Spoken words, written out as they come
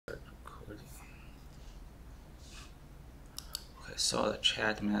saw the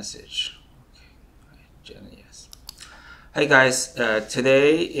chat message. Okay, Jenny, yes. Hey guys,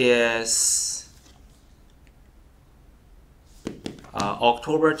 today is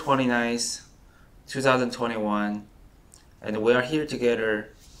October 29th, 2021, and we are here together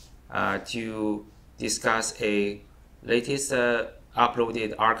to discuss a latest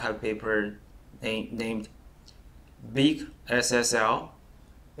uploaded archive paper named BigSSL,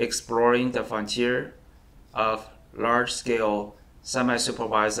 Exploring the Frontier of Large-Scale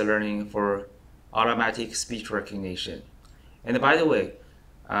Semi-Supervised Learning for Automatic Speech Recognition. And by the way,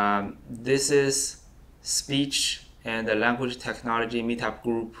 this is Speech and Language Technology Meetup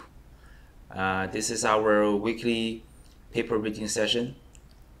group. This is our weekly paper reading session.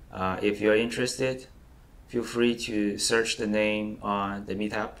 If you're interested, feel free to search the name on the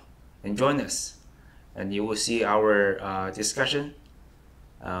Meetup and join us. And you will see our discussion,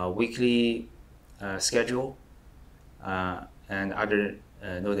 weekly schedule, and other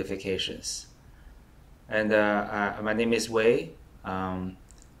notifications. And my name is Wei.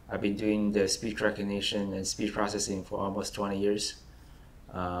 I've been doing the speech recognition and speech processing for almost 20 years.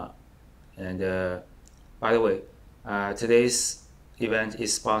 By the way, today's event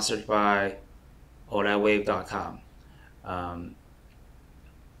is sponsored by OLAWave.com.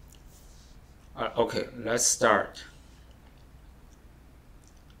 Okay, let's start.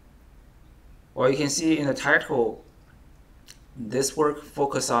 Well, you can see in the title, this work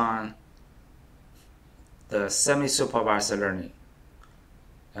focuses on the semi-supervised learning,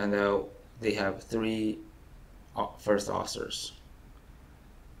 and they have three first authors.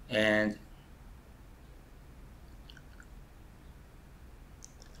 And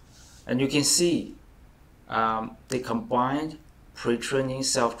you can see they combined pre-training,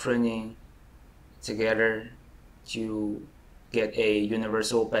 self-training together to get a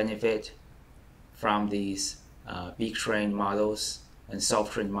universal benefit from these big trained models and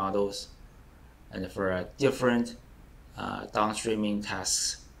self-trained models, and for different downstreaming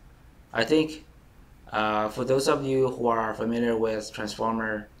tasks. I think for those of you who are familiar with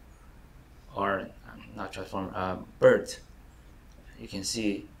Transformer, or not Transformer, BERT, you can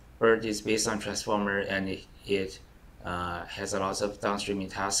see BERT is based on Transformer, and it has a lot of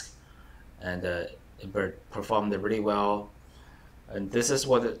downstreaming tasks, and BERT performed really well. And this is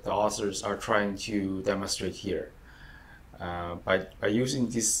what the authors are trying to demonstrate here. By using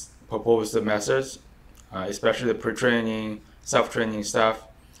these proposed methods, especially the pre-training, self-training stuff,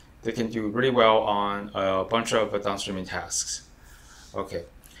 they can do really well on a bunch of downstreaming tasks. Okay,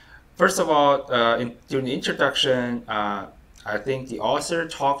 first of all, during the introduction, I think the author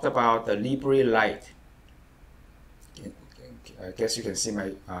talked about the Libre Lite. I guess you can see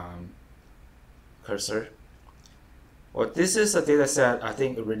my cursor. Well, this is a data set I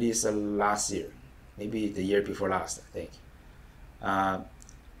think released last year, maybe the year before last, I think.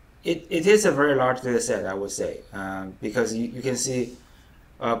 It is a very large data set, I would say, because you can see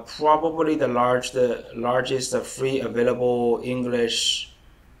probably the largest free available English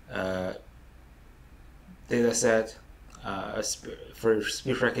data set for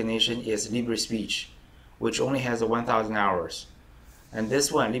speech recognition is Libre Speech, which only has 1,000 hours. And this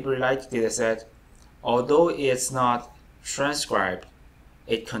one, Libre Lite data set, although it's not transcribed,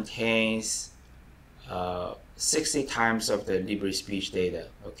 it contains 60 times of the Libre Speech data.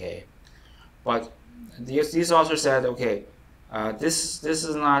 Okay, but these authors said, okay, this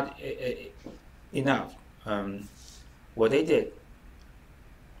is not enough. What they did,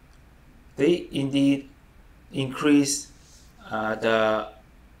 they indeed increased the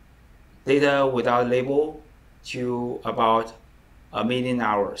data without label to about 1 million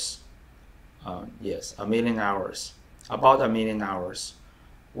hours. Yes, 1 million hours, about 1 million hours,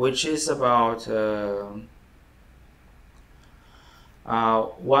 which is about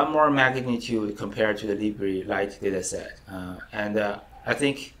one more magnitude compared to the Libre Lite dataset. I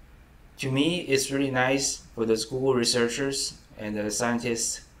think, to me, it's really nice for the Google researchers and the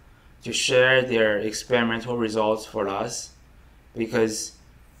scientists to share their experimental results for us, because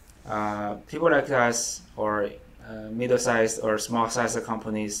people like us, or middle-sized or small-sized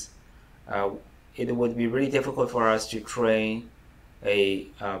companies, it would be really difficult for us to train a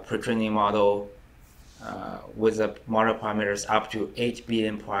pre-training model with the model parameters up to 8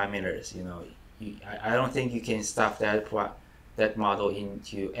 billion parameters. You know, I don't think you can stuff that model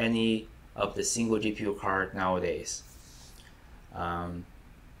into any of the single GPU card nowadays.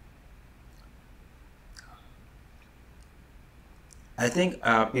 I think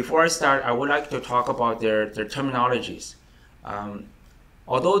before I start, I would like to talk about their terminologies.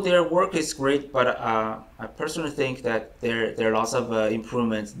 Although their work is great, but I personally think that there are lots of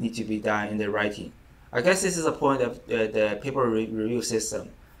improvements need to be done in their writing. I guess this is the point of the paper review system.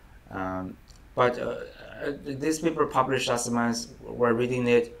 But this paper published last month, we're reading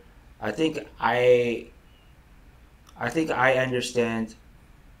it. I think I understand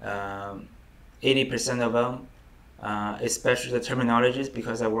 80% of them, especially the terminologies,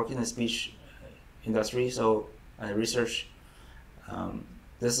 because I work in the speech industry, so research.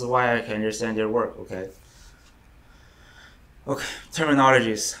 This is why I can understand their work. Okay,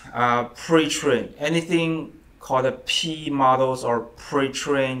 terminologies. Pre-train. Anything called a P models or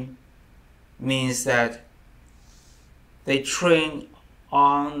pre-train means that they train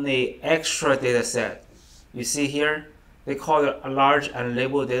on the extra data set. You see here, they call it a large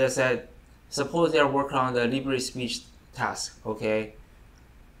unlabeled data set. Suppose they're working on the Libre speech task, okay?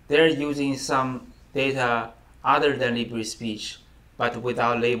 They're using some data other than Libre speech, but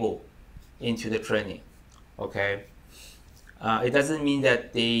without label into the training, okay? It doesn't mean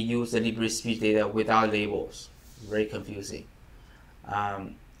that they use the Libre speech data without labels. Very confusing.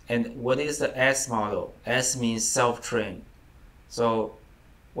 And what is the S model? S means self-train. So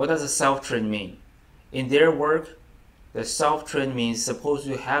what does a self-train mean? In their work, the self-train means, suppose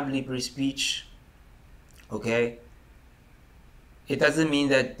you have Libre speech, okay? It doesn't mean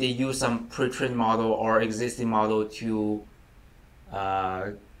that they use some pre-trained model or existing model to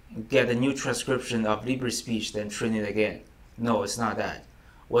get a new transcription of Libre speech, then train it again. No, it's not that.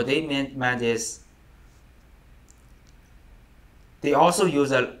 What they meant is they also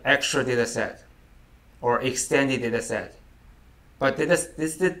use an extra data set or extended data set. But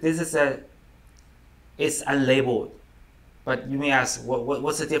this data set is unlabeled. But you may ask,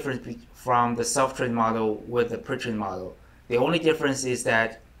 what's the difference from the self-trained model with the pre-trained model? The only difference is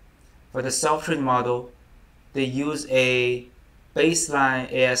that for the self-trained model, they use a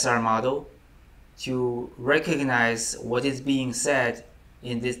baseline ASR model to recognize what is being said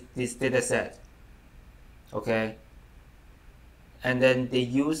in this data set, okay? And then they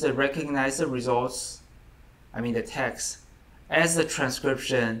use the recognized results, the text, as the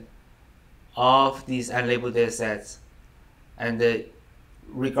transcription of these unlabeled data sets, and they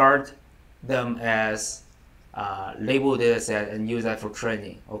regard them as labeled data set and use that for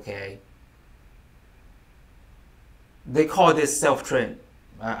training, okay? They call this self-train.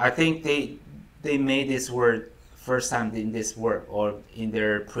 I think they made this word first time in this work or in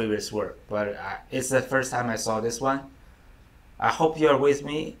their previous work, but it's the first time I saw this one. I hope you are with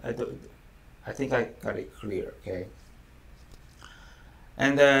me. I think I got it clear, okay?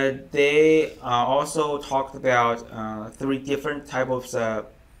 And they also talked about 3 different types of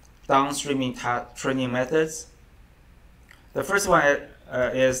downstreaming training methods. The first one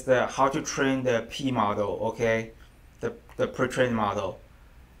is how to train the P model, okay? The pre-trained model.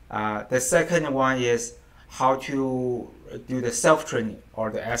 The second one is how to do the self-training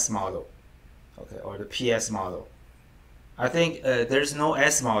or the S model, okay, or the PS model. I think there's no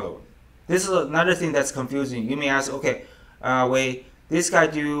S model. This is another thing that's confusing. You may ask, okay, wait, this guy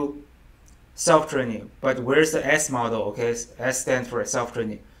do self-training, but where's the S model? Okay, S stands for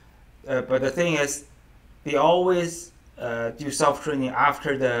self-training. But the thing is, they always do self-training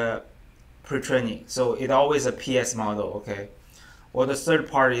after the pre-training, so it always a PS model, okay? Well, the third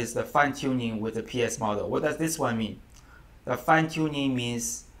part is the fine-tuning with the PS model. What does this one mean? The fine-tuning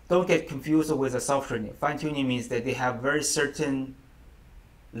means, don't get confused with the self-training. Fine-tuning means that they have very certain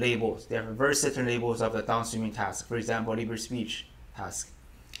labels. They have very certain labels of the downstreaming task. For example, Libre speech task.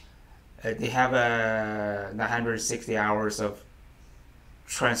 They have 960 hours of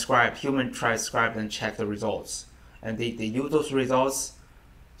human transcribe and check the results. And they use those results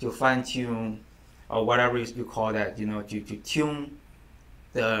to fine-tune or whatever you call that, to tune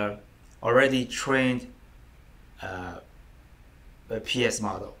the already trained PS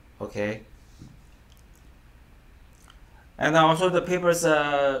model, okay? And also the papers,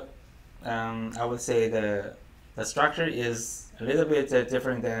 I would say the structure is a little bit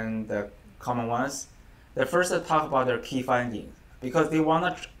different than the common ones. They first talk about their key findings because they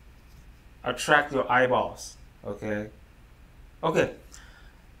want to attract your eyeballs, okay? Okay.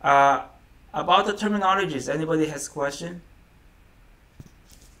 About the terminologies, anybody has a question?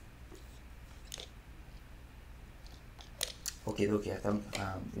 Okay, I think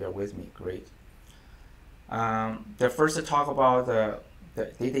you're with me. Great. The first to talk about the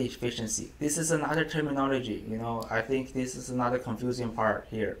data efficiency. This is another terminology. I think this is another confusing part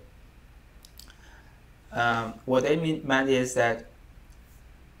here. What they meant is that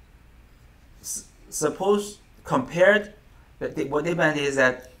suppose compared. What they meant is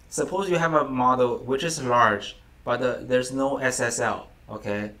that suppose you have a model which is large, but there's no SSL,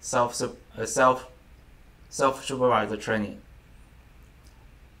 okay, self-supervised training.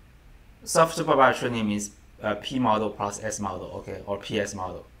 self-supervised training means P model plus S model, okay, or PS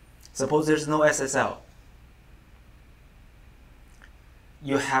model. Suppose there's no SSL.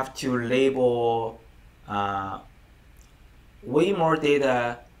 You have to label way more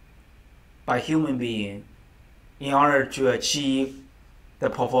data by human being in order to achieve the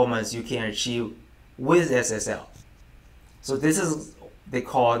performance you can achieve with SSL. So this is, they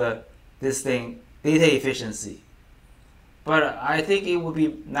call this thing data efficiency. But I think it would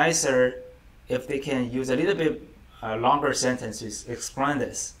be nicer if they can use a little bit longer sentence to explain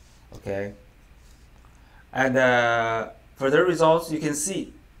this, okay? And for the results, you can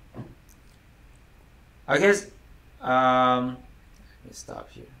see. I guess, let me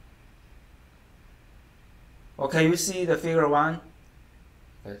stop here. Okay, you see the figure 1?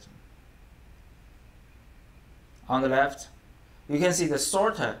 On the left, you can see the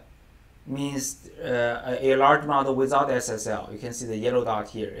sorter means a large model without SSL. You can see the yellow dot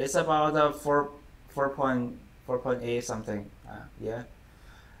here. It's about 4.8 something. Yeah.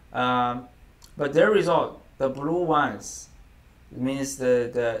 But their result, the blue ones, means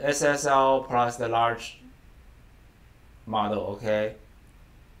the SSL plus the large model. Okay.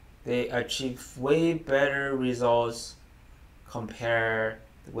 They achieve way better results compared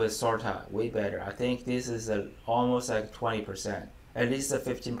with sorta, way better. I think this is almost like 20%, at least a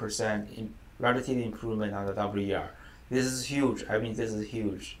 15% relative improvement on the WER. This is huge. I mean, this is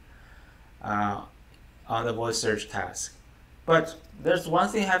huge on the voice search task. But there's one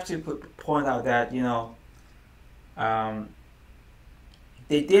thing I have to point out that, you know,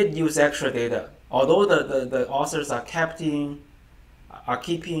 they did use extra data. Although the authors are keeping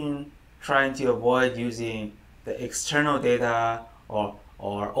trying to avoid using the external data or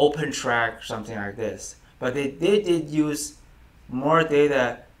open track, something like this. But they did use more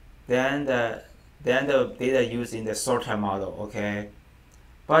data than the data used in the sorter model, okay?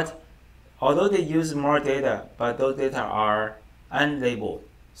 But although they use more data, but those data are unlabeled.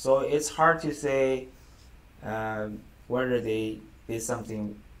 So it's hard to say whether they did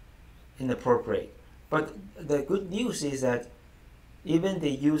something inappropriate. But the good news is that even they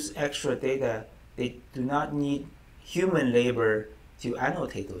use extra data, they do not need human labor to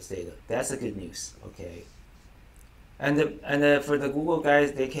annotate those data. That's the good news, okay? And for the Google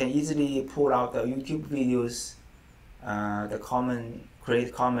guys, they can easily pull out the YouTube videos,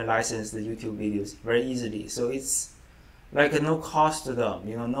 create common license the YouTube videos very easily. So it's like no cost to them,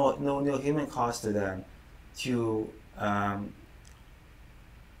 you know, no human cost to them to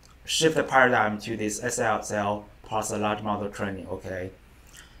shift the paradigm to this SSL plus a large model training, okay?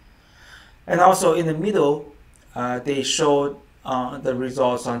 And also in the middle, they showed the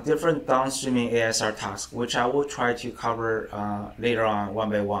results on different downstreaming ASR tasks, which I will try to cover later on one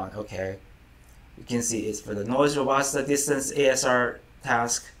by one, okay? You can see it's for the noise robust distance ASR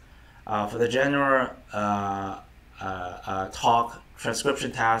task, for the general talk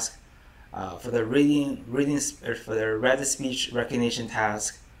transcription task, for the for the read speech recognition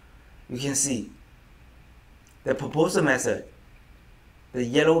task. You can see the proposal method. The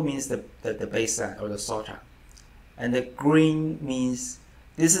yellow means the baseline or the sorter, and the green means,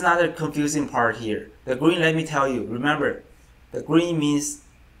 this is another confusing part here. The green, let me tell you, remember, the green means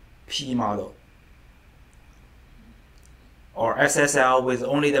P model or SSL with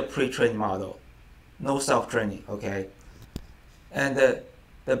only the pre-trained model, no self-training, okay? And the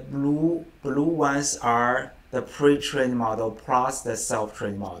blue ones are the pre-trained model plus the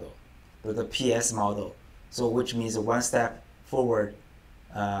self-trained model, the PS model. So which means one step forward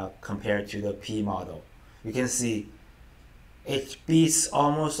compared to the P model. You can see it beats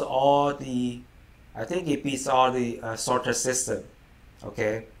almost all the, I think it beats all the sorter system,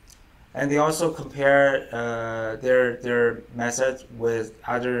 okay? And they also compare their method with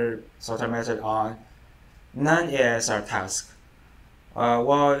other sorter method on non-ASR task.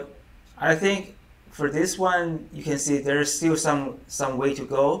 Well, I think for this one, you can see there's still some way to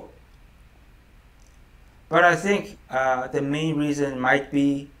go. But I think the main reason might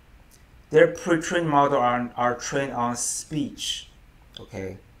be their pre-trained model are trained on speech,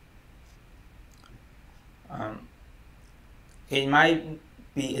 okay? It might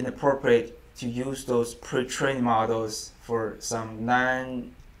be inappropriate to use those pre-trained models for some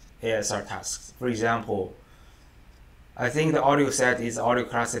non-ASR tasks. For example, I think the audio set is audio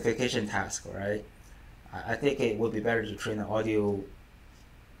classification task, right? I think it would be better to train an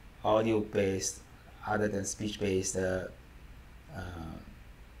audio-based other than speech-based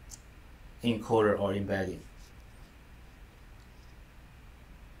encoder or embedding.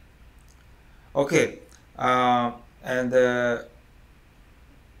 Okay, and the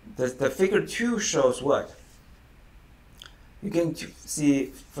figure 2 shows what? You can see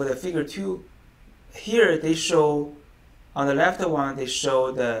for the figure 2, here they show, on the left one, they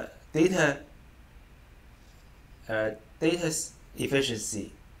show the data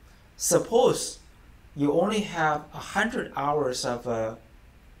efficiency. Suppose you only have 100 hours of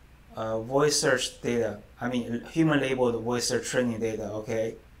voice search data, I mean human labeled voice search training data,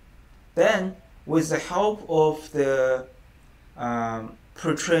 okay? Then with the help of the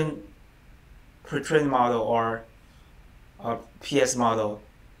pre-trained model or PS model,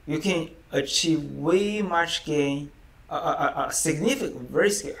 you can achieve way much gain, a significant,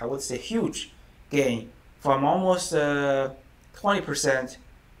 very, I would say huge gain, from almost 20%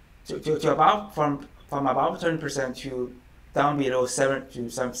 to about from about 20% to down below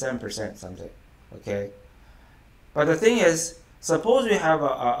 7% something. Okay, but the thing is, suppose you have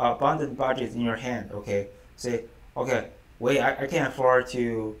a abundant budget in your hand. Okay, say, okay, wait, I can afford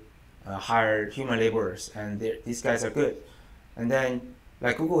to hire human laborers, and these guys are good. And then,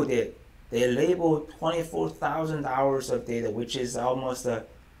 like Google did, they labeled 24,000 hours of data, which is almost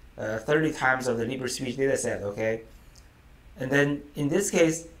 30 times of the LibreSpeech data set, okay? And then, in this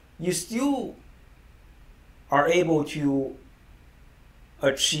case, you still are able to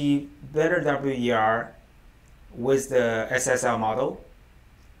achieve better WER with the SSL model,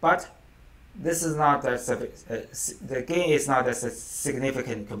 but this is not that the gain is not that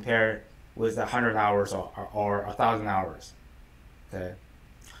significant compared with the 100 hours or 1,000 hours. Okay,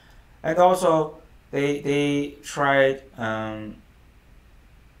 and also they tried.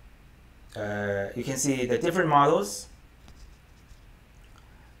 You can see the different models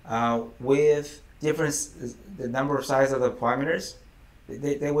with the number of size of the parameters.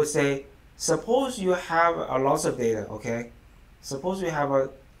 They would say, suppose you have a lots of data. Okay, suppose you have a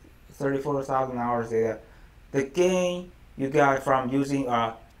 34,000 hours data. The gain you got from using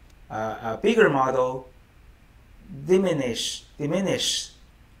a bigger model diminish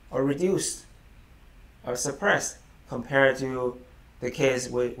or reduce or suppress compared to the case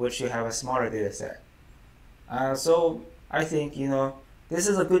which you have a smaller data set. So I think, this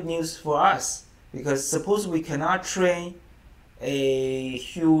is a good news for us, because suppose we cannot train a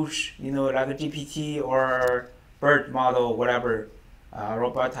huge, like a GPT or BERT model, whatever,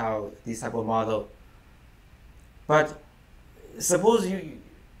 Robotal, this type of model. But suppose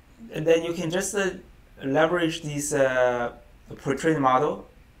and then you can just leverage this pre-trained model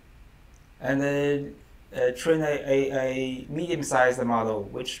and then train a medium-sized model,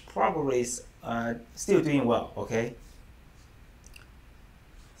 which probably is still doing well, okay?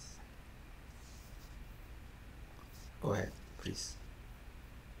 Go ahead, please.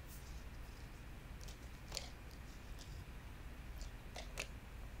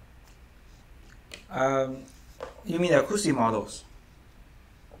 You mean acoustic models?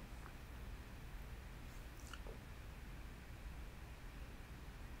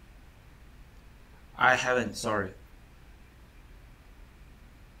 I haven't, sorry.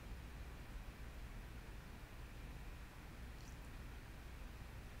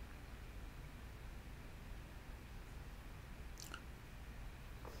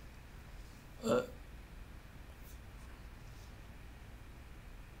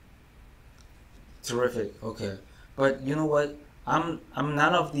 Terrific. Okay, but you know what? I'm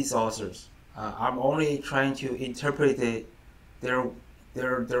none of these authors. I'm only trying to interpret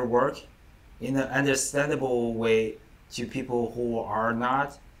their work in an understandable way to people who are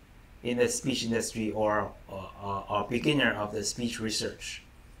not in the speech industry or a beginner of the speech research,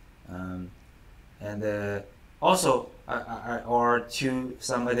 and also or to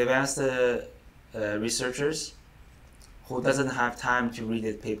some advanced researchers who doesn't have time to read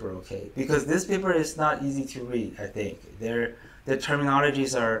this paper, okay? Because this paper is not easy to read, I think. The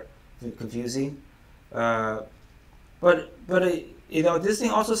terminologies are confusing. But this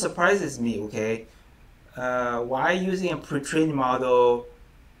thing also surprises me, okay? Why using a pre-trained model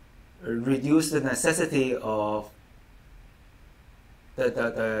reduce the necessity of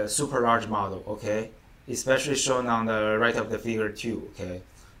the super large model, okay? Especially shown on the right of the figure 2, okay?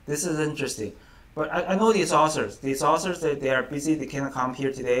 This is interesting. But I know these authors. These authors, they are busy. They cannot come here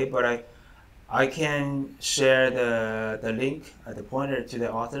today. But I can share the link, the pointer to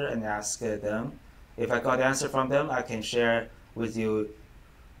the author, and ask them. If I got the answer from them, I can share with you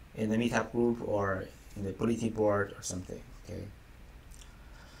in the Meetup group or in the bulletin board or something. Okay.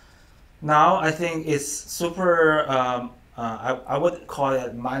 Now I think it's super. I would call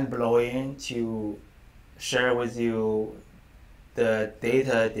it mind blowing to share with you the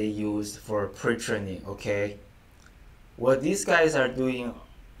data they used for pre-training, okay? What these guys are doing,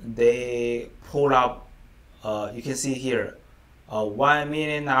 they pull up, you can see here, a 1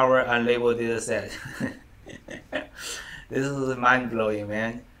 million hour unlabeled data set. This is mind-blowing,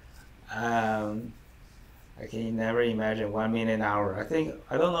 man. I can never imagine 1 minute an hour.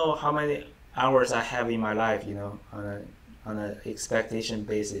 I don't know how many hours I have in my life, on a expectation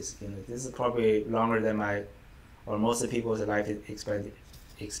basis. This is probably longer than my or most of the people's life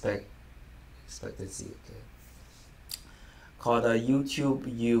expectancy. Okay, called a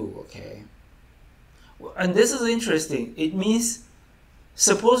YouTube U. Okay, and this is interesting. It means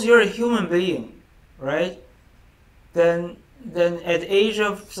suppose you're a human being, right? Then at the age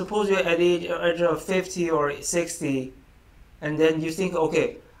of suppose you're at the age of 50 or 60, and then you think,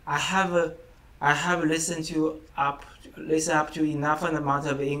 okay, I have listened up to enough amount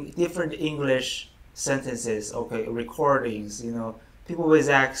of different English sentences, okay, recordings, people with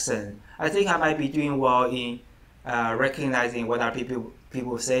accent. I think I might be doing well in recognizing what are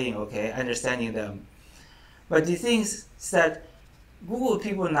people saying, okay, understanding them. But the thing is that Google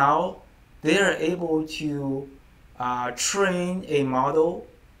people now, they are able to train a model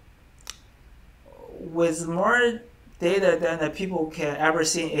with more data than the people can ever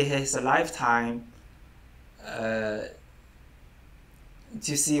see in his lifetime, to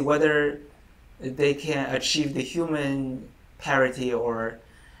see whether they can achieve the human parity or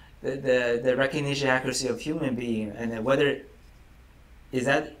the recognition accuracy of human being, and whether does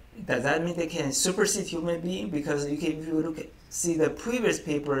that mean they can supersede human being? Because if you see the previous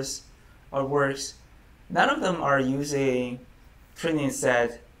papers or works, none of them are using training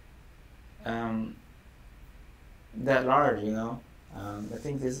set that large. I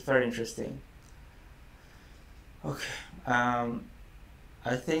think this is very interesting. Okay,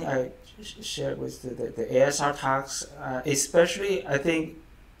 I think I shared with the ASR talks, especially I think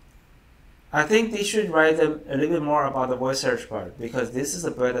they should write a little bit more about the voice search part, because this is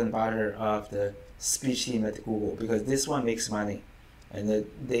the bread and butter of the speech team at Google, because this one makes money, and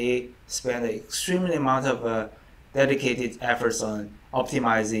they spend an extremely amount of dedicated efforts on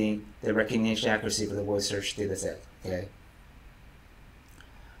optimizing the recognition accuracy for the voice search data set. Okay.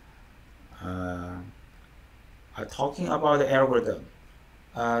 Talking about the algorithm.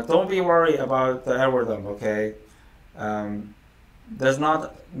 Don't be worried about the algorithm, okay? There's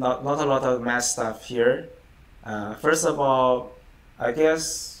not a lot of math stuff here. First of all, I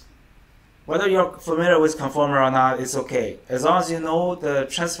guess whether you're familiar with conformer or not, it's okay. As long as you know the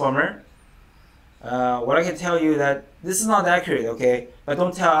transformer, what I can tell you that this is not accurate, okay? But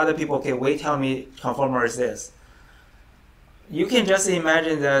don't tell other people, okay, wait, tell me conformer is this. You can just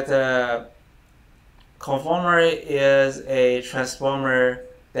imagine that conformer is a transformer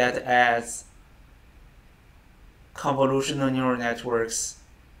that adds convolutional neural networks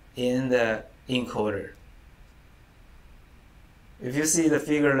in the encoder. If you see the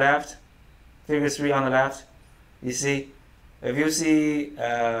figure 3 on the left, you see, if you see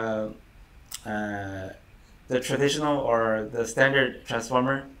the traditional or the standard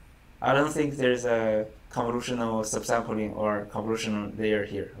transformer, I don't think there's a convolutional subsampling or convolutional layer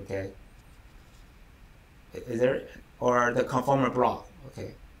here, okay? Is there? Or the conformer block,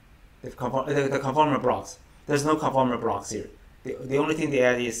 okay? The conformer blocks. There's no conformer blocks here. The only thing they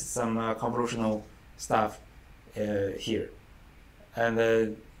add is some convolutional stuff here. And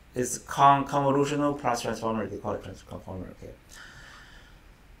it's convolutional plus transformer, they call it conformer, okay?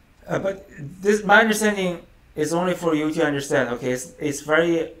 But my understanding is only for you to understand, okay? It's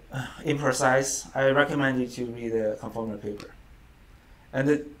very imprecise. I recommend you to read the conformer paper.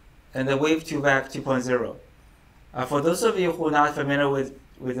 And the wave 2back 2.0. For those of you who are not familiar with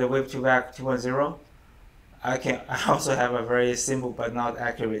the wave 2back 2.0, I also have a very simple but not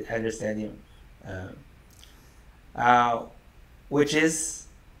accurate understanding, which is,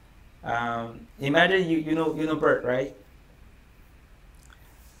 imagine you know BERT, right?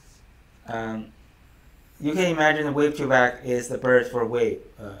 You can imagine the wave 2back is the BERT for wave,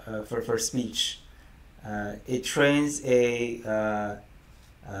 for speech. It trains audio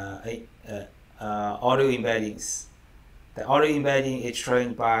embeddings. The audio embedding is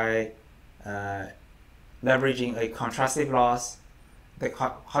trained by leveraging a contrastive loss.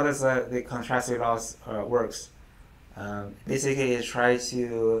 How does the contrastive loss works? Basically, it tries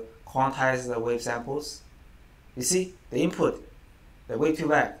to quantize the wave samples. You see, the input, the wave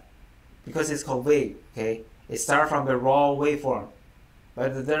 2back, because it's called wave, okay? It starts from the raw waveform,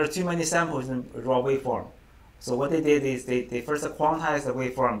 but there are too many samples in raw waveform. So what they did is they first quantized the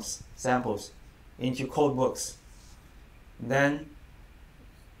waveforms samples into code books. Then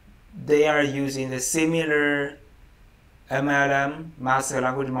they are using the similar MLM, mask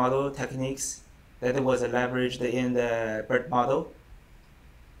language model techniques that was leveraged in the BERT model.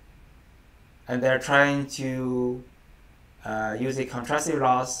 And they're trying to use a contrastive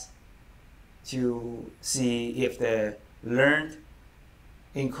loss to see if the learned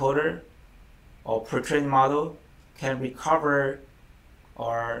encoder or pre-trained model can recover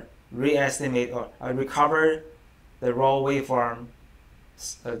or re-estimate or recover the raw waveform,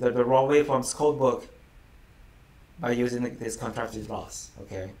 the raw waveform's codebook by using this contrastive loss.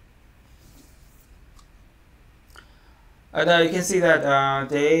 Okay. And you can see that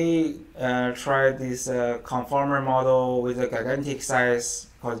they tried this conformer model with a gigantic size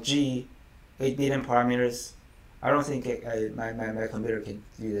called G, 8 billion parameters. I don't think my computer can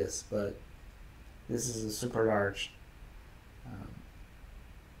do this, but this is super large.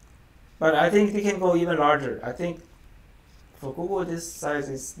 But I think they can go even larger. I think for Google, this size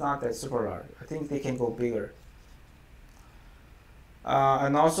is not that super large. I think they can go bigger.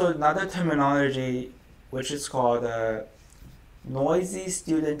 And also another terminology, which is called noisy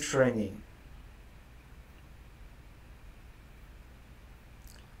student training.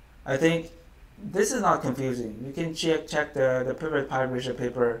 I think this is not confusing. You can check the previous published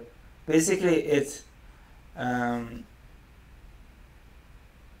paper. Basically, it's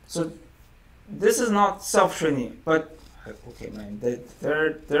so this is not self-training, but okay, man,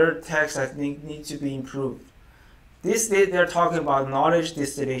 their text I think need to be improved. They're talking about knowledge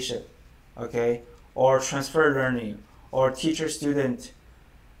distillation, okay, or transfer learning, or teacher-student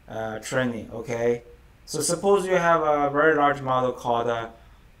training, okay. So suppose you have a very large model called a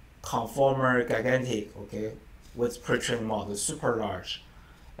conformer gigantic, okay, with pre-trained model, super large,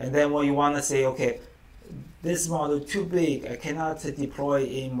 and then when you want to say, okay, this model too big, I cannot deploy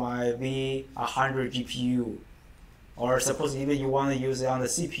in my V100 GPU, or suppose even you want to use it on the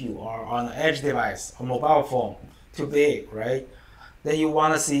CPU or on an edge device, a mobile phone, too big, right? Then you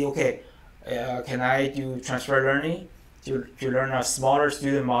want to see, okay, can I do transfer learning to learn a smaller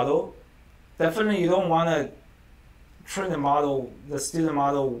student model? Definitely you don't want to train the student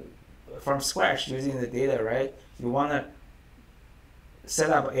model from scratch using the data, right? You want to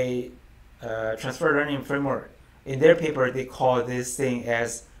set up a transfer learning framework. In their paper, they call this thing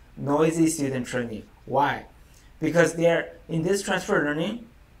as noisy student training. Why? Because they're in this transfer learning,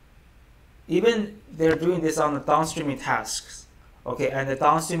 even they're doing this on the downstreaming tasks, okay, and the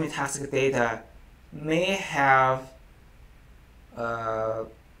downstreaming task data may have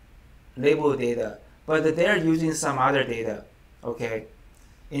label data, but they're using some other data, okay.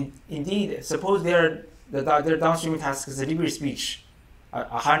 Indeed, suppose their downstreaming task is a libre speech,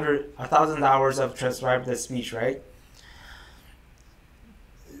 1,000 hours of transcribed speech, right?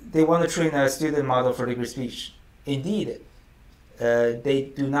 They want to train a student model for libre speech. Indeed,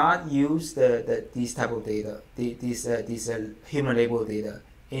 they do not use these type of data, these human label data.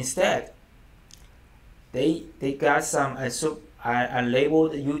 Instead, they got some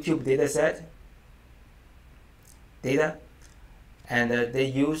unlabeled YouTube data set data, and they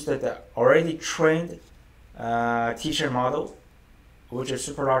used the already trained teacher model, which is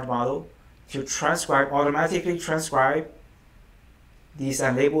super large model, to automatically transcribe these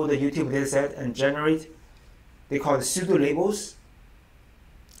unlabeled YouTube dataset and generate, they call it pseudo labels,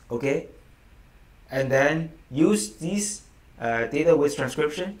 okay, and then use these data with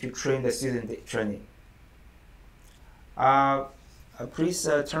transcription to train the student training. Please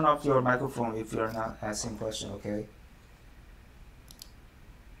turn off your microphone if you're not asking question, okay?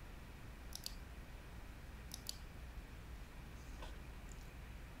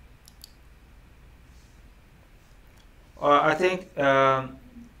 I think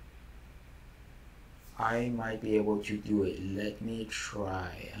I might be able to do it. Let me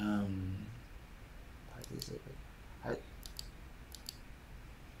try.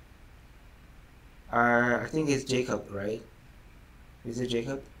 I think it's Jacob, right? Is it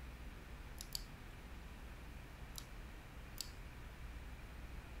Jacob?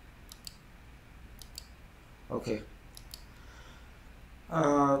 Okay.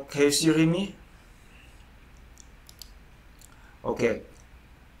 Can you still hear me? Okay.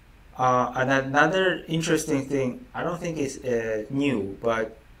 And another interesting thing, I don't think it's new,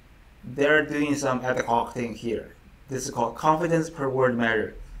 but they're doing some ad hoc thing here. This is called confidence per word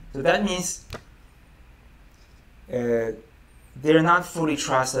measure. So that means they're not fully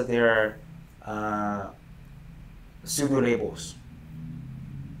trusted their pseudo labels.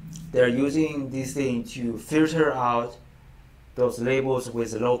 They're using this thing to filter out those labels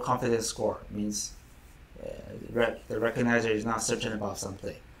with a low confidence score. Means the recognizer is not certain about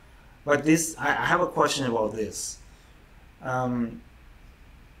something. But this, I have a question about this.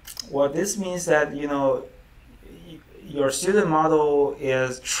 Well, this means that, you know, your student model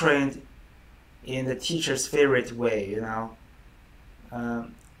is trained in the teacher's favorite way, you know,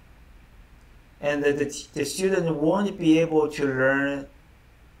 and the student won't be able to learn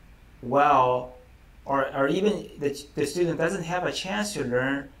well or even the student doesn't have a chance to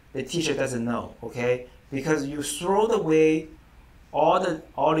learn, the teacher doesn't know, okay? Because you throw away all the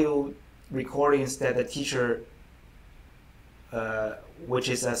audio recordings that the teacher, which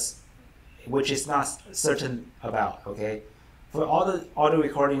is not certain about, okay? For all the audio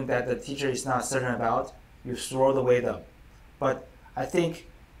recording that the teacher is not certain about, you throw away them. But I think,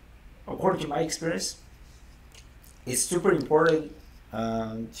 according to my experience, it's super important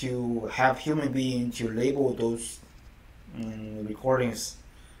to have human being to label those recordings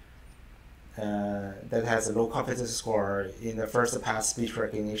that has a low confidence score in the first pass speech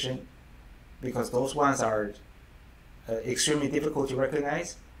recognition, because those ones are extremely difficult to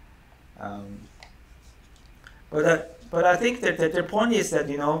recognize. But I think that the point is that,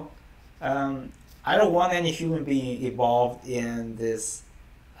 I don't want any human being involved in this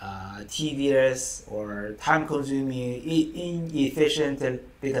tedious or time-consuming, inefficient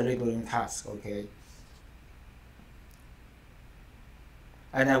data labeling task. Okay.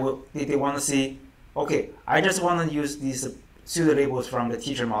 And they want to see, okay, I just want to use these pseudo labels from the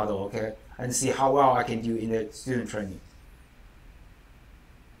teacher model, okay, and see how well I can do in the student training.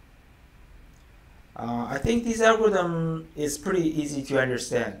 I think this algorithm is pretty easy to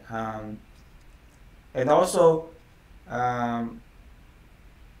understand, and also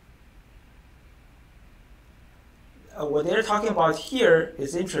what they're talking about here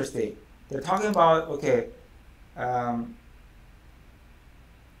is interesting. They're talking about, okay,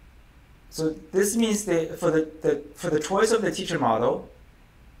 so this means that for the choice of the teacher model,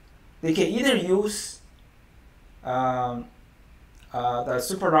 they can either use the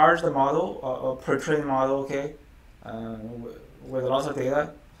super large model or pre-trained model, okay, with lots of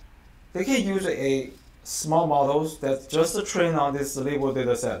data. They can use a small models that just train on this label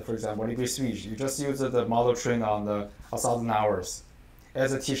data set. For example, if you switch, you just use the model trained on the 1,000 hours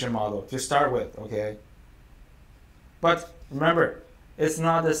as a teacher model to start with, okay. But remember, it's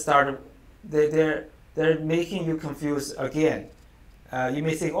not the start. They're making you confused again. You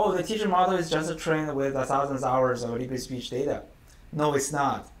may think, oh, the teacher model is just trained with 1,000 hours of liquid speech data. No, it's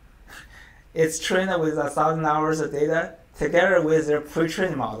not. It's trained with 1,000 hours of data together with their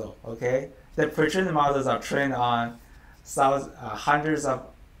pre-trained model. Okay, the pre-trained models are trained on hundreds of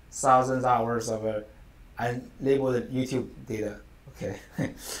thousands hours of unlabeled YouTube data. Okay,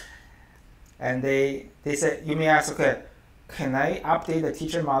 and they said, you may ask, okay, can I update the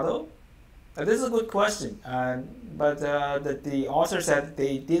teacher model? This is a good question, but the author said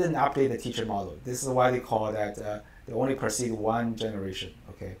they didn't update the teacher model. This is why they call that they only proceed one generation.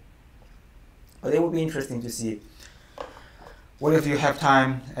 Okay, but it would be interesting to see. What if you have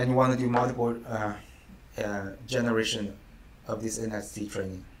time and you want to do multiple generation of this NST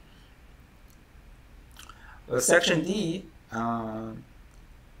training? Section D, man,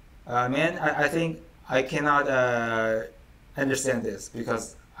 I think I cannot understand this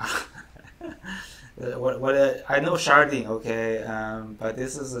because I know sharding, okay, but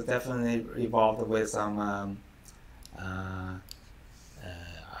this is definitely involved with some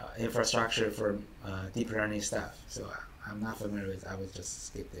infrastructure for deep learning stuff. So I'm not familiar with. I will just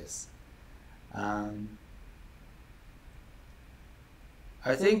skip this.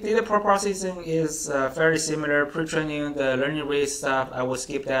 I think data preprocessing is very similar. Pre-training, the learning rate stuff, I will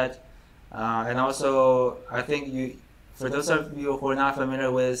skip that. And also, I think for those of you who are not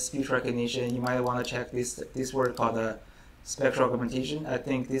familiar with speech recognition, you might want to check this word called spectral augmentation. I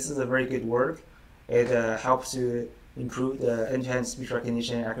think this is a very good work. It helps to improve the end-to-end speech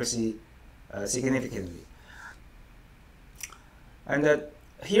recognition accuracy significantly. And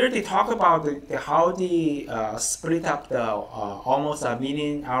here they talk about how they split up the almost a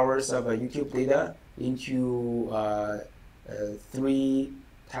million hours of YouTube data into three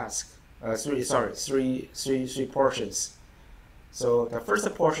tasks. Three portions. So the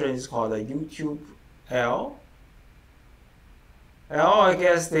first portion is called YouTube L. I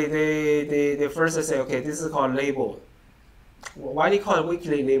guess they first say, okay, this is called label. Why they call it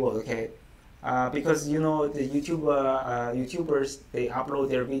weekly label? Okay, because the YouTubers, they upload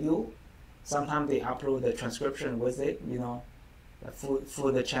their video. Sometimes they upload the transcription with it.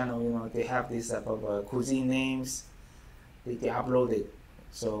 For the channel, they have this type of cuisine names. They upload it,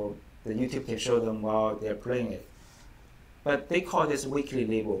 so the YouTube can show them while they're playing it. But they call this weekly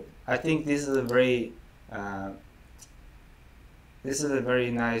label. I think this is a very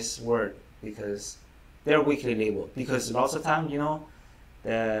nice word because they're weekly label. Because lots of time, the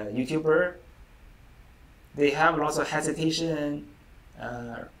YouTuber, they have lots of hesitation,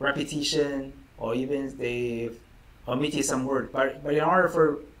 repetition, or even they omitted some word. But in order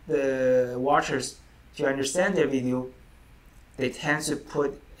for the watchers to understand their video, they tend to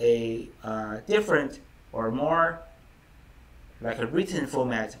put a different or more like a written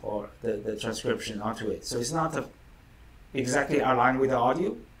format or the transcription onto it. So it's not exactly aligned with the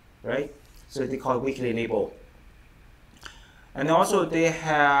audio, right? So they call it weakly labeled. And also they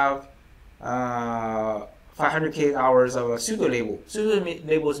have 500K hours of a pseudo label. Pseudo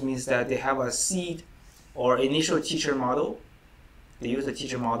labels means that they have a seed or initial teacher model. They use the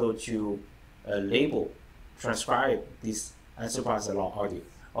teacher model to label, transcribe this unsupervised audio.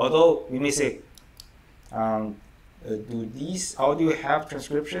 Although we may say, do these audio have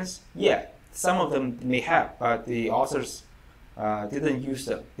transcriptions? Yeah, some of them may have, but the authors didn't use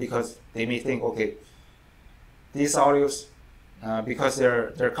them because they may think, okay, these audios, because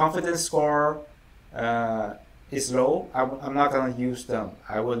their confidence score is low, I'm not gonna use them.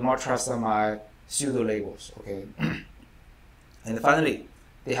 I would more trust on my pseudo labels, okay? And finally,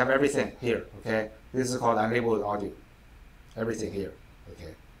 they have everything here, okay? This is called unlabeled audio. Everything here,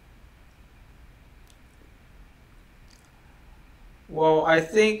 okay? Well, I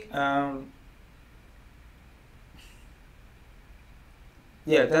think,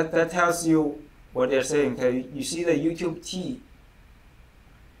 yeah, that tells you what they're saying. Okay, you see the YouTube T.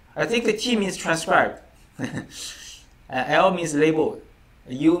 I think the T means transcribed. L means labeled.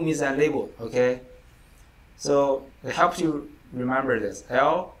 U means unlabeled. Okay, so it helps you remember this.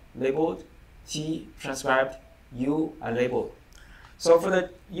 L labeled, T transcribed, U unlabeled. So for the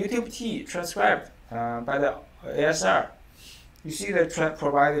YouTube T transcribed by the ASR, you see the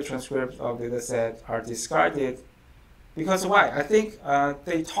provided transcripts of the dataset are discarded. Because why? I think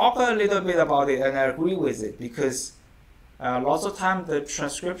they talk a little bit about it, and I agree with it, because lots of time the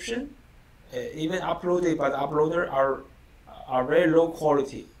transcription, even uploaded by the uploader, are very low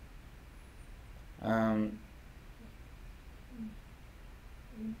quality. And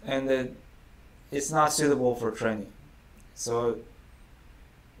it's not suitable for training. So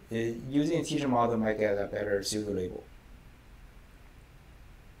using a teacher model might get a better pseudo label.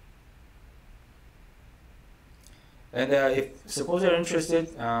 And if suppose you're interested,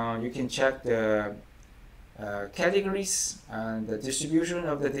 you can check the categories and the distribution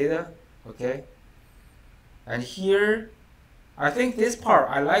of the data, okay? And here, I think this part,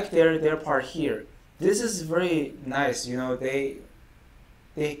 I like their part here. This is very nice, you know, they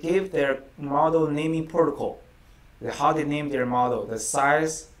gave their model naming protocol, how they name their model, the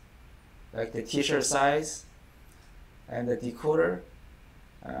size, like the teacher size, and the decoder.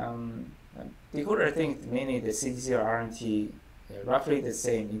 Decoder, I think mainly the CTC or RMT, roughly the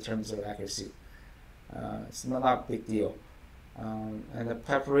same in terms of accuracy. It's not a big deal. And the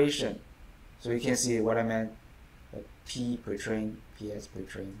preparation, so you can see what I meant. The P pre-train, PS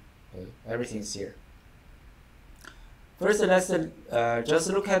pre-train, okay, everything's here. First, let's just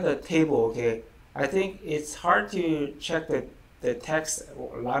look at the table. Okay, I think it's hard to check the text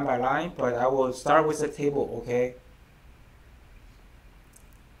line by line, but I will start with the table. Okay.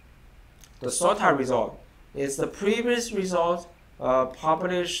 The SOTA result is the previous result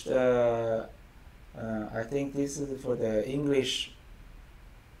published. I think this is for the English.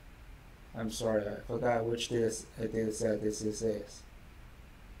 I'm sorry, I forgot which data set this is.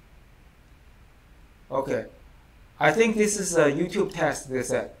 Okay, I think this is a YouTube test data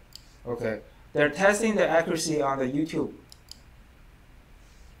set. Okay, they're testing the accuracy on the YouTube.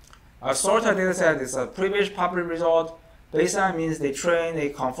 A SOTA data set is a previous published result. Baseline means they train a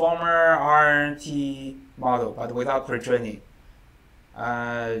conformer RNT model, but without pre-training.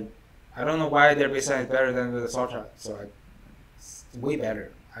 I don't know why their baseline is better than the SOTA, so it's way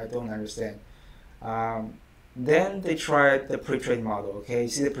better. I don't understand. Then they tried the pre-trained model. Okay, you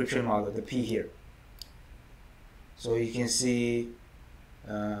see the pre-trained model, the P here. So you can see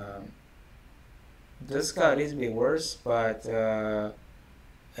this got a little bit worse, but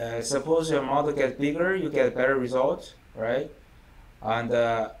suppose your model gets bigger, you get a better result. Right, and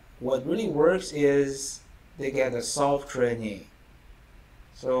what really works is they get a soft training.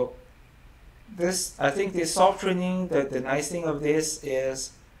 So this, I think the soft training, the nice thing of this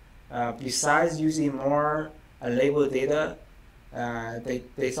is besides using more labeled data,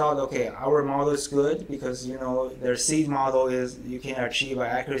 they thought, okay, our model is good because, you know, their seed model is you can achieve an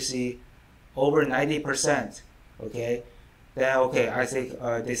accuracy over 90%. Okay, then okay, I think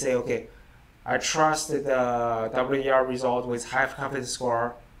they say, okay, I trust the WER result with high confidence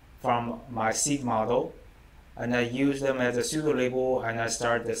score from my seed model, and I use them as a pseudo label, and I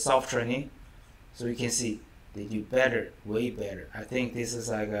start the self training. So you can see they do better, way better. I think this is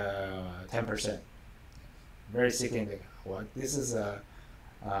like 10%, very significant. Well, this is a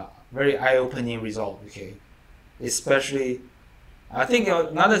very eye-opening result. Okay, especially I think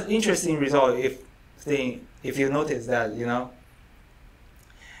another interesting result if you notice that, you know,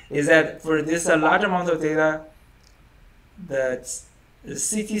 is that for this large amount of data, the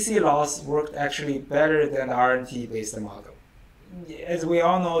CTC loss worked actually better than the RNT based model. As we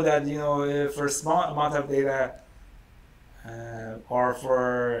all know that, you know, for small amount of data or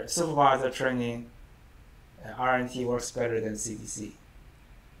for supervised training, RNT works better than CTC.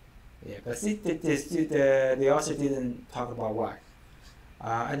 Yeah, but the author didn't talk about why.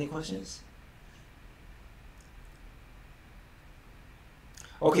 Any questions?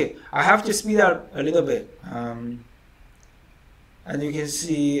 Okay, I have to speed up a little bit. And you can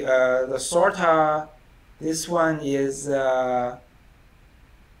see the SORTA, this one is, yeah,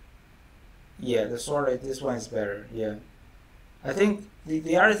 the SORTA, this one is better, yeah. I think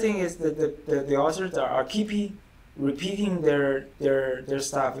the other thing is that the authors are keeping repeating their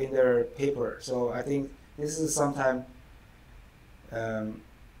stuff in their paper. So I think this is sometimes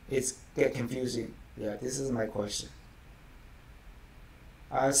it's get confusing. Yeah, this is my question.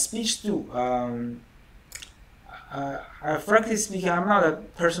 Speech 2. Frankly speaking, I'm not a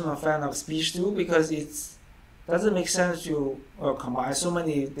personal fan of speech 2 because it doesn't make sense to combine so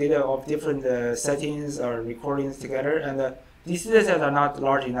many data of different settings or recordings together, and these data sets are not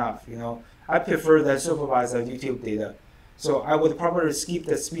large enough. You know, I prefer the supervised YouTube data, so I would probably skip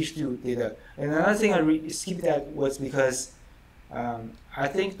the speech 2 data. And another thing I skipped that was because I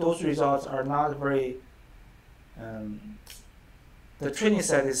think those results are not very. The training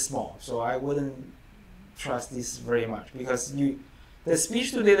set is small, so I wouldn't trust this very much because the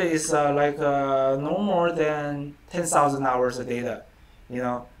speech to data is like no more than 10,000 hours of data. You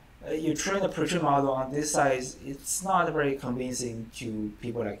know, you train a pre-trained model on this size, it's not very convincing to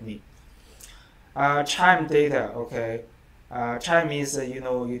people like me. Chime data, okay. Chime means you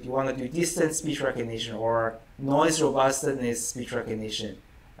know you want to do distant speech recognition or noise robustness speech recognition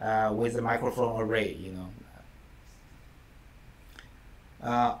with the microphone array. You know.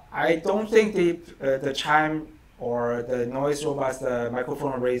 I don't think the chime or the noise robust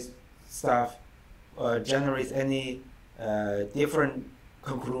microphone array stuff generates any different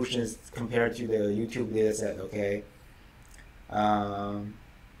conclusions compared to the YouTube dataset. Okay,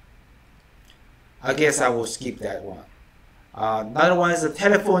 I guess I will skip that one. Another one is the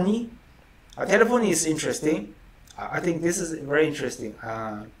telephony. Telephony is interesting. I think this is very interesting.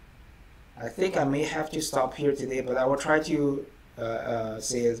 I think I may have to stop here today, but I will try to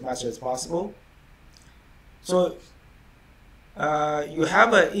say as much as possible. So you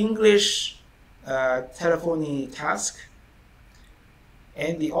have an English telephony task,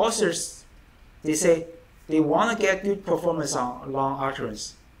 and the authors, they say they want to get good performance on long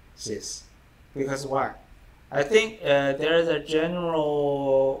utterances. Because why? I think there is a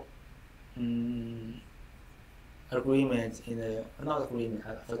general agreement not agreement,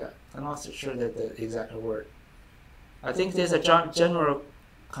 I forgot. I'm not sure that the exact word. I think there's a general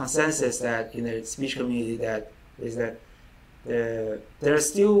consensus that in the speech community that there's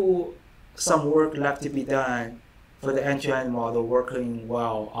still some work left to be done for the end-to-end model working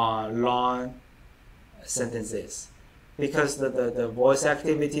well on long sentences, because the voice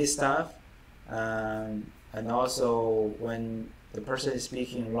activity stuff and also when the person is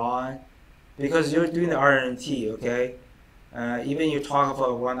speaking long, because you're doing the RNT, okay? Even you talk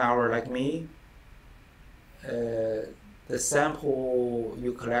for 1 hour like me, the sample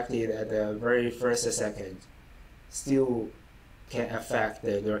you collected at the very first second still can affect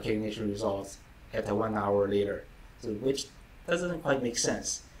the recognition results at 1 hour later, so which doesn't quite make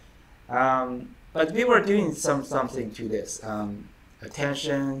sense. But we were doing something to this.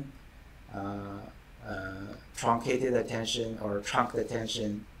 Attention, truncated attention or chunked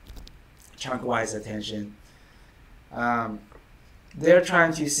attention, chunk-wise attention. They're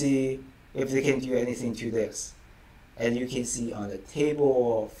trying to see if they can do anything to this. And you can see on the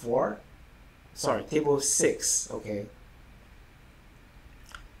table 6, okay.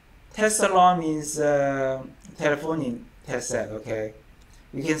 Test along means telephony test set, okay.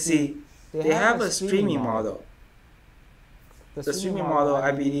 You can see they have a streaming model. The streaming model,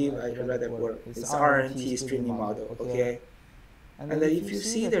 I believe, I read that word, it's RNT streaming model, okay. And if you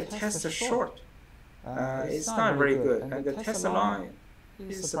see their tests are short, it's not very good. And the test along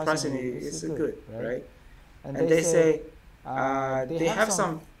is surprisingly is good, right? And they say they have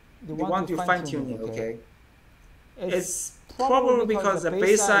they want to fine tuning, okay. It's probably because the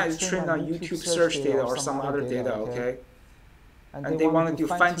baseline is trained on YouTube search data or some other data, okay. And they want to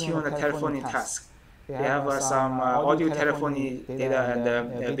fine tune the telephony task. They have some audio telephony data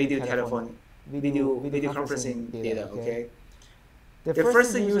and video conferencing data, okay. They're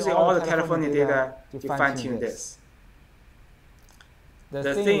first using all the telephony data to fine tune this.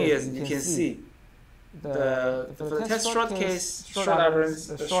 The thing is, you can see for the test short case, short utterance,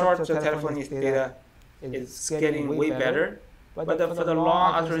 the short telephony data, it's getting way better. But for the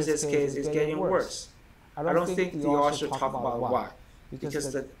long utterances case, it's getting worse. I don't think the author should talk about why.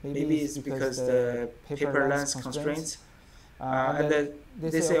 Because maybe it's because the paper length constraints. And then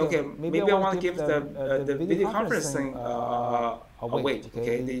they say, okay, maybe I want to give the video conferencing a weight.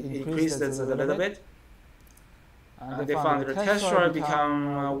 Okay, they increase this a little bit. They found the test short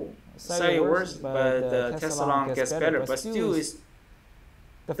become slightly worse, but the test along gets better. But still,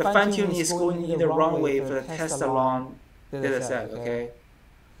 the fine tuning is going in the wrong way for the test along data set. Okay.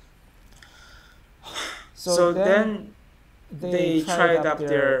 So then they tried up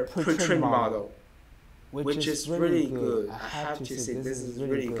their pre-trained model, which is really good. I have to say this is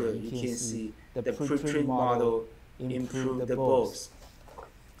really good. You can see the pre-trained model improved the both.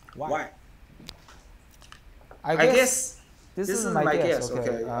 Why? I guess this is my guess.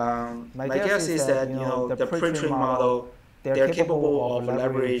 Okay, my guess is that the pre-trained model, they're capable of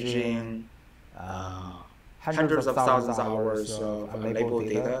leveraging hundreds of thousands of hours of labeled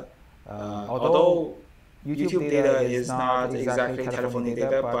data. Although YouTube data is not exactly telephony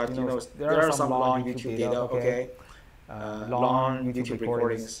data, but there are some long YouTube data. Okay, long YouTube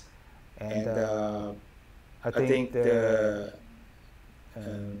recordings, and I think the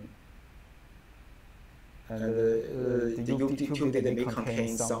YouTube data may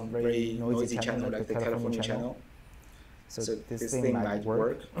contain some very noisy channel like the telephony channel. So this thing might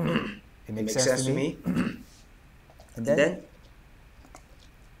work. It makes sense to me. And then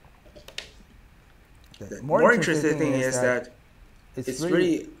the more interesting thing is that it's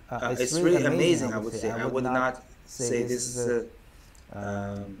really amazing. I would say I would not say this is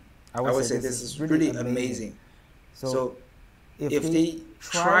I would say this is really amazing. So if they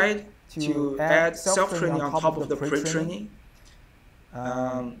tried to add self-training on top of the pre-training,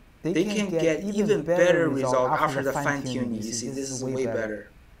 they can get even better result after the fine-tuning. You see, this is way better,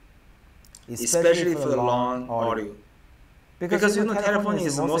 especially for the long audio. Because telephony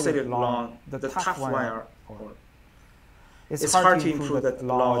is mostly long, the tough one, it's hard to improve the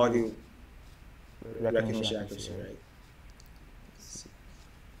long audio recognition accuracy, right?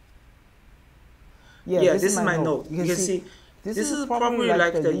 Yeah, this is my note. You can see, this is probably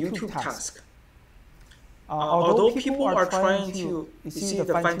like the YouTube task. Although people are trying to see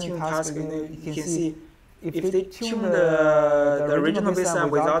the fine-tune task, you can see if they tune the original baseline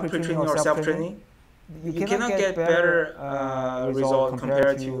without pre-training or self-training, you cannot get better result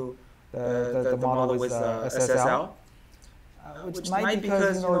compared to the model with SSL, which might be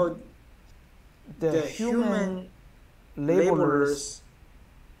because the human labelers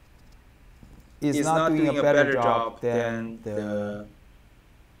is not doing a better job than the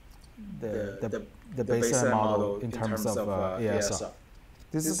baseline model in terms of ASL.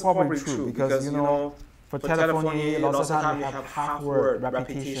 This is probably true because for telephony, lots of time you have half-word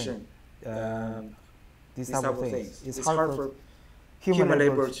repetition. These type of things. It's hard for human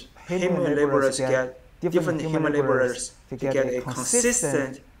laborers to get different human laborers to get a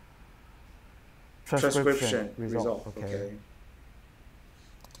consistent transcription result. Okay.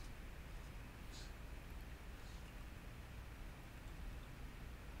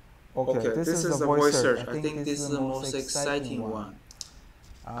 Okay, this is the voice search. I think this is the most exciting one.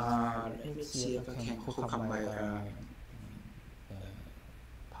 Let me see if I can hook up my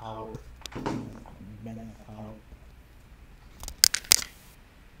power.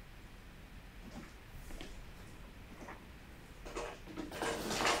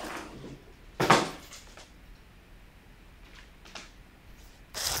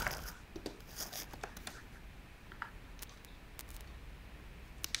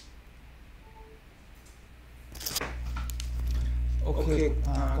 Okay, I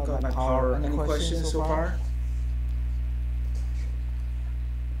got my power. Any questions so far?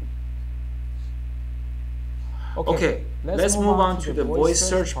 Okay, let's move on to the voice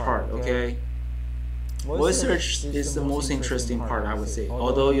search part. Okay, voice search is the most interesting part, I would say.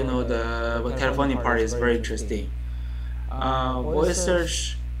 Although the telephony part is very interesting. Voice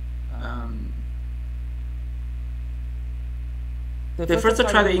search. They first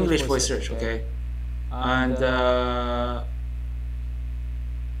try the English voice search. Okay, and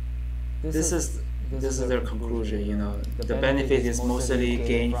this is their conclusion. The benefit is mostly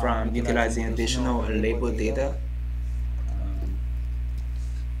gained from utilizing additional labeled data.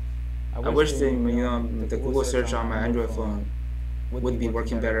 I wish the Google search on my Android phone would be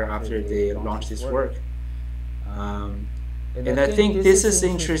working better after they launch this work. And I think this is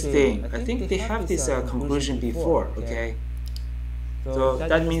interesting. I think they have this conclusion before. Okay, so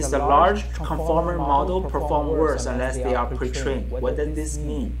that means the large conformer model perform worse unless they are pre-trained. What does this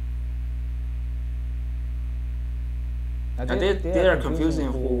mean? And they are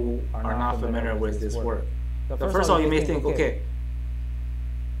confusing who are not familiar with this word. The first of all, you may think, okay,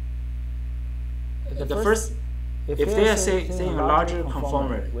 if they are saying a larger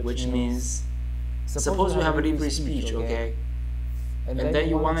conformer, which means, suppose you have a Libre speech, okay, and then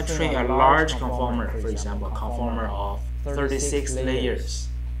you want to train a large conformer, for example, a conformer of 36 layers,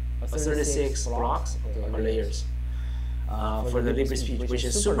 or 36 blocks, okay, or layers, for the Libre speech, which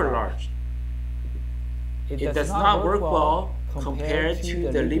is super large. It does not work well compared to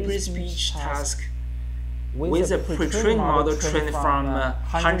the Libre speech task with a pre-trained model trained from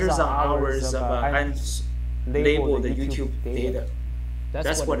hundreds of hours of unlabeled YouTube data.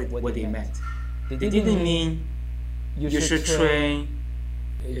 That's what they meant. They didn't mean you should train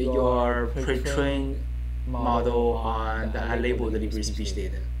your pre-trained model on the unlabeled Libre speech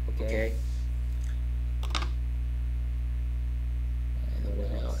data. Okay. And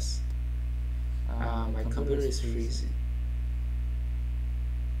what else? My computer is freezing.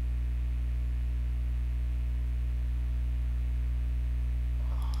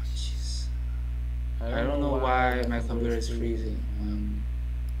 Oh, jeez. I don't know why my computer is freezing. I'm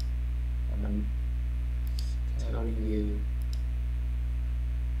telling you.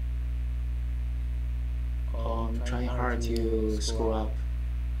 Oh, I'm trying hard to scroll up.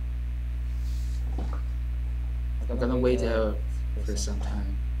 I'm gonna wait for some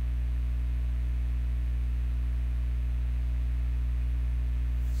time.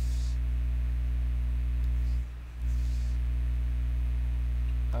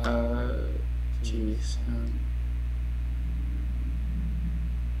 Jeez.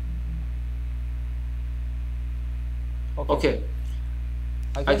 Okay.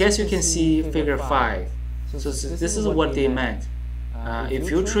 I guess you can see figure 5. So this is what they meant.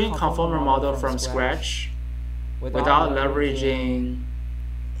 If you train conformer model from scratch without leveraging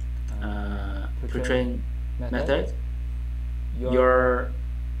pre-train method, your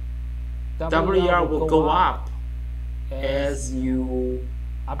WER will go up as you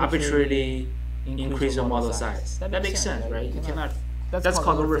arbitrarily increase your model size. That makes sense, right? You cannot. That's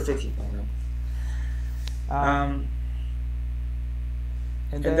called overfitting.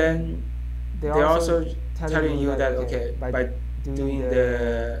 And then they're also telling you that, okay, by doing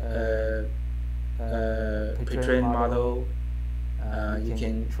the pre-trained model, you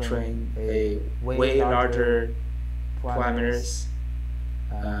can train a way larger parameters,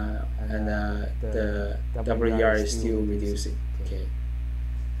 and the WER is still reducing. Okay.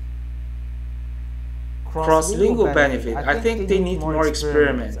 Cross-lingual benefit. I think they need more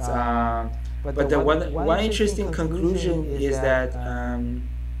experiments. But the one interesting conclusion is that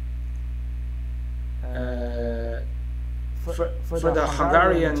for the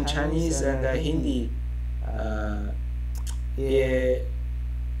Hungarian, Chinese, and the Hindi, if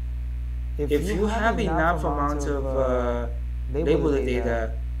you have enough amount of labeled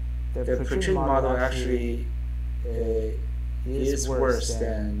data, the pre-trained model actually is worse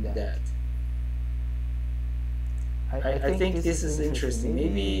than that. I think this is interesting.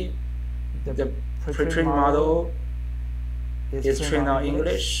 Maybe the pre-trained model is trained on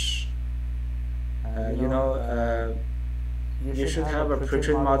English. You should have a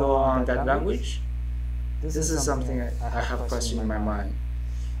pre-trained model on that language. This is something I have question in my mind.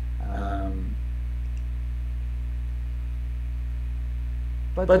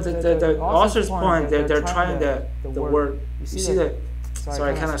 But the author's point, they're trying the word. You see that?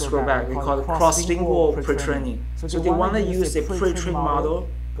 Sorry, I cannot scroll back. We call it cross-lingual pre-training. So they want to use a pre-trained model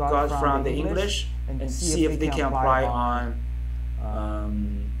got from the English and see if they can apply on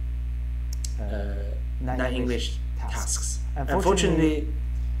non-English tasks. Unfortunately,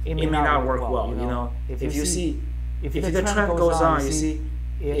 it may not work well. If the trend goes on, you see,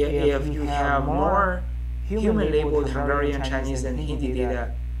 if you have more human-labeled Hungarian, Chinese, and Hindi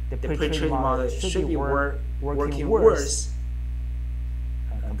data, the pre-trained model should be working worse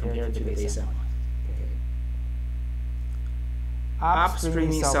compared to the baseline.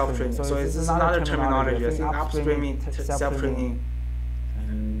 Upstreaming self-training. So this is another terminology. I think upstreaming self-training.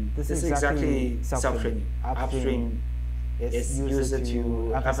 This is exactly self-training. Upstream is used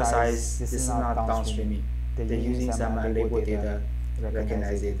to emphasize this is not downstreaming. They're using some labeled data,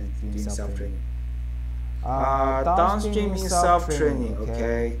 recognize it, and doing self-training. Downstreaming self-training.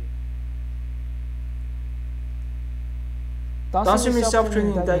 Okay. Downstreaming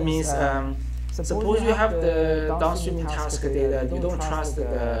self-training, that means suppose you have the downstreaming task data, you don't trust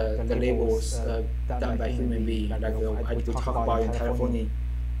the labels done by human being, like we talk about in telephony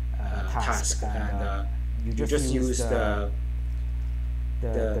task, and you just use the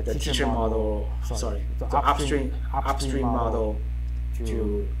teacher model, the upstream model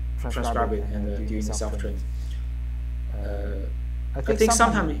to transcribe it and doing self-training. I think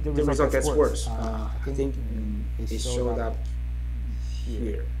sometimes the result gets worse. I think it showed up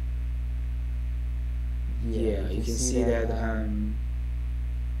here. Yeah, you can see that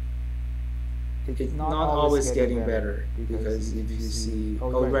it's not always getting better, because if you see,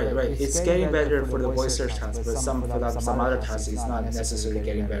 oh right, it's getting better for the voice search task, but some other tasks it's not necessarily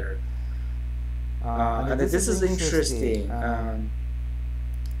getting better. And this is interesting.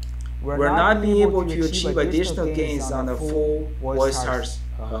 We're not being able to achieve additional gains on the full voice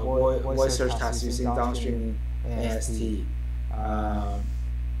search task using downstream AST.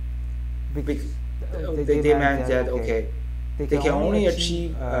 They meant that, okay, they can only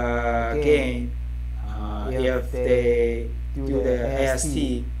achieve gain if they do the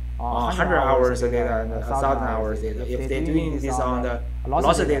AST on 100 hours of data and 1,000 hours data. If they're doing this on the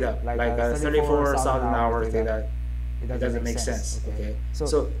lots of data, like 34,000 hours data, it doesn't make sense. Okay.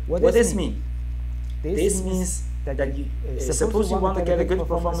 So what this means? This means that suppose you want to get a good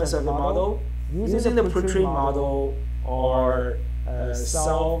performance of the model, using the pre-trained model or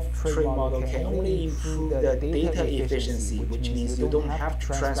self-trained model can only improve the data efficiency, which means you don't have to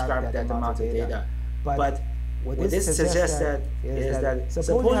transcribe that amount of data. But what this suggests that is that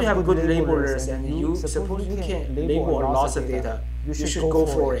suppose you have good labelers and suppose you can label a lot of data, you should go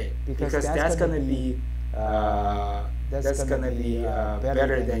for it, because that's going to be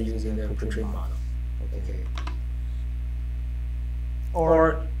better than using the pre-trained model. Okay.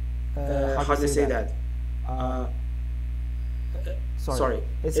 Or how do you say that? Sorry,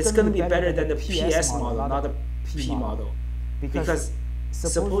 it's going to be better than the PS model, not the P model, because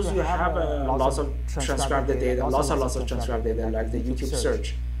suppose you have lots of transcribed data, lots of transcribed data, like the YouTube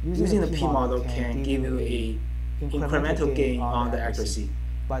search. Using the P model can give you a incremental gain on the accuracy,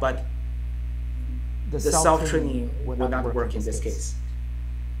 but the self-training will not work in this case.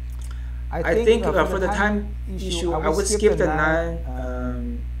 I think for the time issue, I would skip the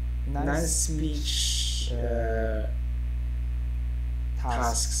non-speech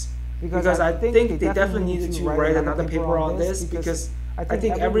tasks, because I think they definitely need to write another paper on this, because I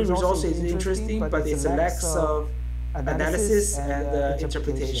think every result is interesting, but it's a lack of analysis and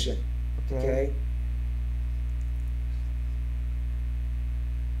interpretation. Okay.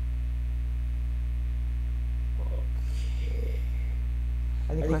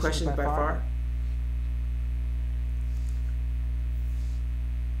 Any questions by far?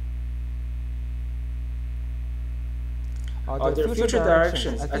 Their future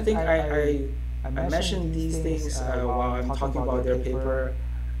directions. I think I mentioned these things while I'm talking about their paper.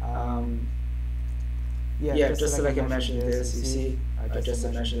 Yeah, just like I mentioned this, you see, I just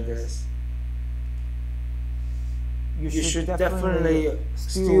mentioned this. You should definitely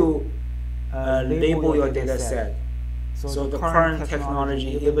still label your data set. So the current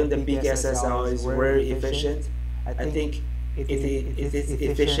technology, even the BigSSL, is very efficient. I think it is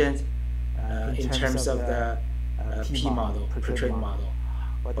efficient in terms of the P model, pre-trained model.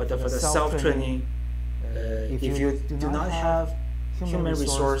 But for the self-training, if you do not have human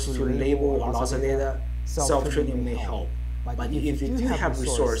resource to label lots of data, self-training may help. But if you do have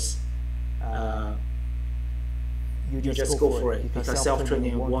resource, you just go for it, because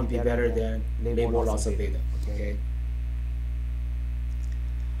self-training won't be better than label lots of data. Okay.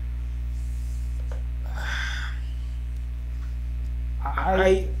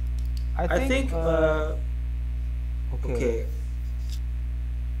 I think okay.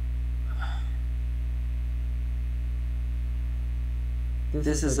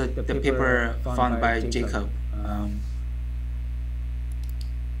 This is the paper found by Jacob.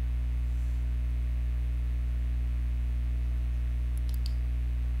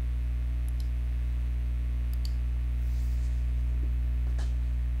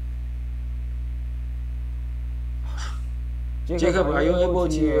 Jacob, are you able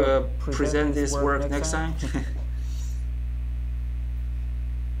to present this work next time?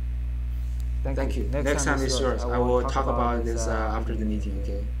 Thank you. Next time is yours. I will talk about this after the meeting,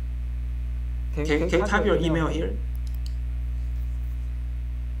 okay? Can you type your email here?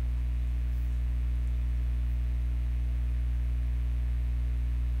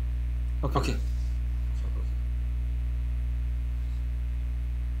 Okay.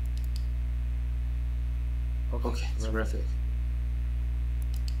 Okay, terrific.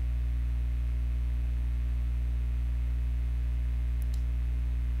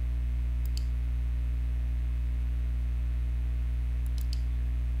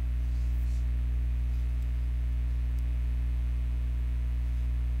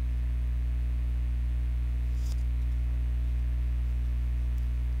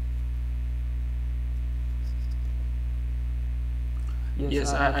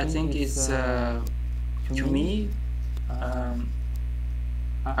 Yes, I think it's to me,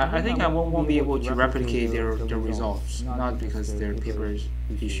 I think I won't be able to replicate their results, not because their paper's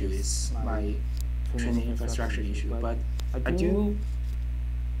issue is my training infrastructure issue, but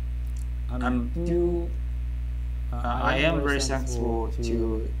I am very thankful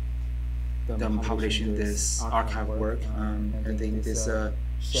to them publishing this archive work. I think this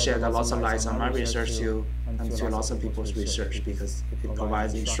shed a lot of light on my research too, and to lots of people's research, because it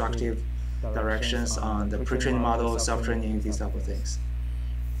provides instructive directions on the pre-training model, self-training, these type of things.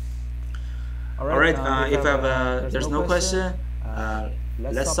 All right, if there's no question,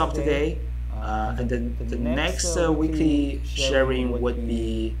 let's stop today. And then the next weekly sharing would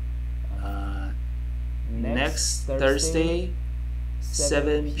be next Thursday,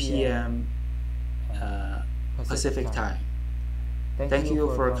 7 p.m. Pacific time. Thank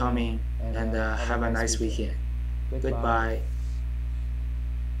you for coming, and have a nice weekend. Goodbye.